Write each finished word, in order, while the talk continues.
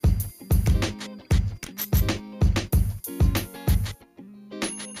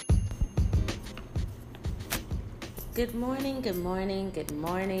Good morning, good morning, good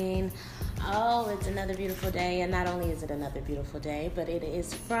morning. Oh, it's another beautiful day, and not only is it another beautiful day, but it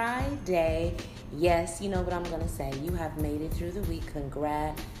is Friday. Yes, you know what I'm going to say. You have made it through the week.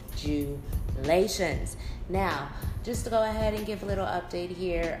 Congratulations. Now, just to go ahead and give a little update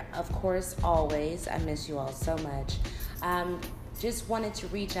here, of course, always, I miss you all so much. Just wanted to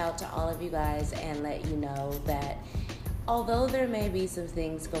reach out to all of you guys and let you know that although there may be some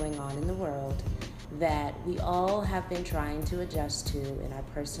things going on in the world, that we all have been trying to adjust to in our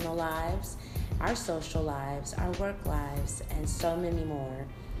personal lives, our social lives, our work lives, and so many more.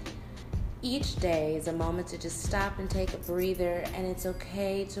 Each day is a moment to just stop and take a breather, and it's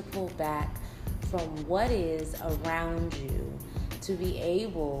okay to pull back from what is around you to be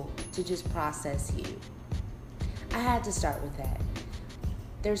able to just process you. I had to start with that.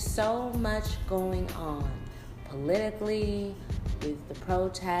 There's so much going on politically, with the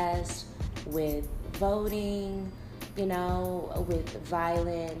protests, with voting, with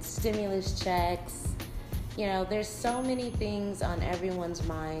violence, stimulus checks. There's so many things on everyone's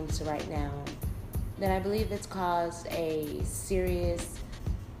minds right now that I believe it's caused a serious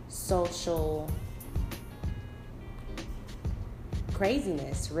social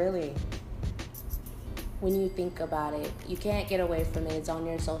craziness, really. When you think about it, you can't get away from it. It's on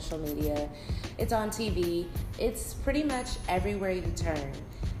your social media, it's on TV, it's pretty much everywhere you turn.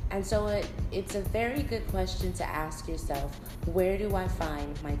 And so it's a very good question to ask yourself, where do I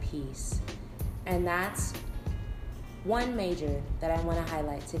find my peace? And that's one major that I want to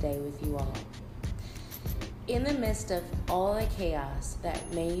highlight today with you all. In the midst of all the chaos that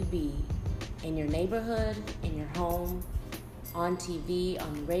may be in your neighborhood, in your home, on TV,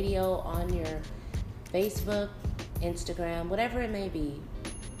 on radio, on your Facebook, Instagram, whatever it may be,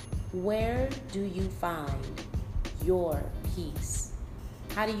 where do you find your peace?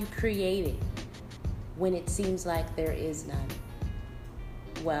 How do you create it when it seems like there is none?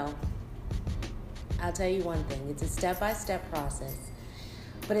 Well, I'll tell you one thing. It's a step-by-step process,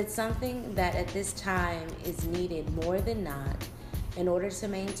 but it's something that at this time is needed more than not in order to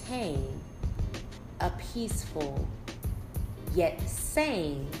maintain a peaceful yet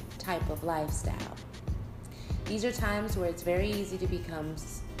sane type of lifestyle. These are times where it's very easy to become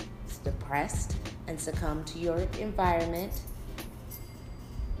depressed and succumb to your environment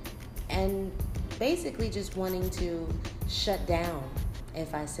and basically just wanting to shut down,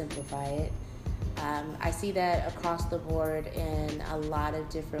 if I simplify it. I see that across the board in a lot of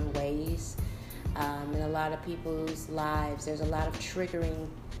different ways. In a lot of people's lives, there's a lot of triggering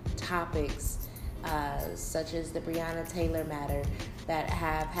topics, such as the Breonna Taylor matter, that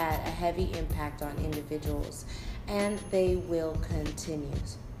have had a heavy impact on individuals, and they will continue.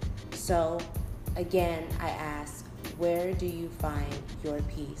 So, again, I ask, where do you find your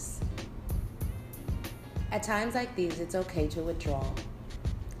peace? At times like these, it's okay to withdraw.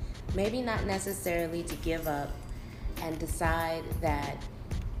 Maybe not necessarily to give up and decide that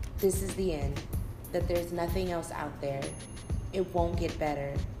this is the end, that there's nothing else out there. It won't get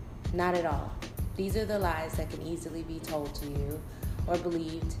better. Not at all. These are the lies that can easily be told to you or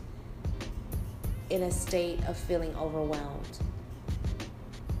believed in a state of feeling overwhelmed.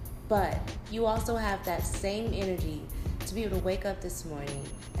 But you also have that same energy to be able to wake up this morning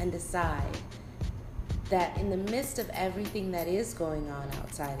and decide that in the midst of everything that is going on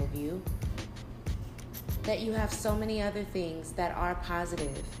outside of you, that you have so many other things that are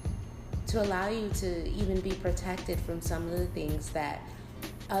positive to allow you to even be protected from some of the things that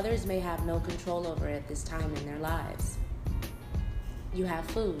others may have no control over at this time in their lives. You have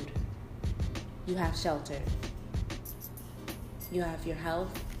food, you have shelter, you have your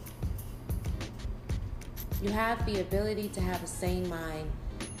health, you have the ability to have a sane mind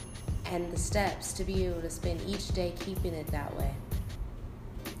and the steps to be able to spend each day keeping it that way.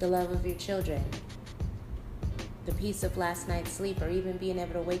 The love of your children, the peace of last night's sleep, or even being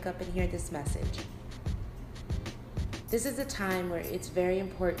able to wake up and hear this message. This is a time where it's very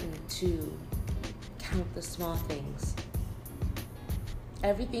important to count the small things.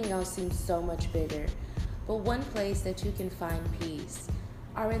 Everything else seems so much bigger, but one place that you can find peace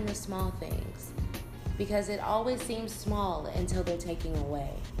are in the small things, because it always seems small until they're taken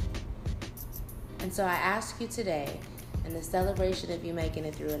away. And so I ask you today, in the celebration of you making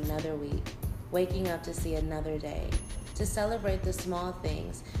it through another week, waking up to see another day, to celebrate the small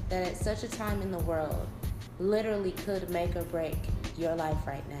things that at such a time in the world literally could make or break your life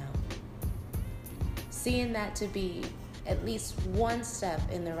right now. Seeing that to be at least one step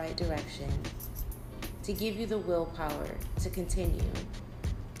in the right direction, to give you the willpower to continue,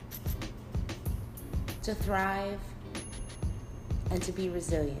 to thrive, and to be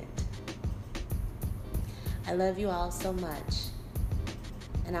resilient. I love you all so much,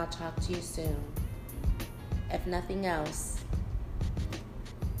 and I'll talk to you soon. If nothing else,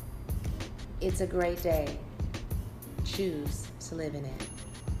 it's a great day. Choose to live in it.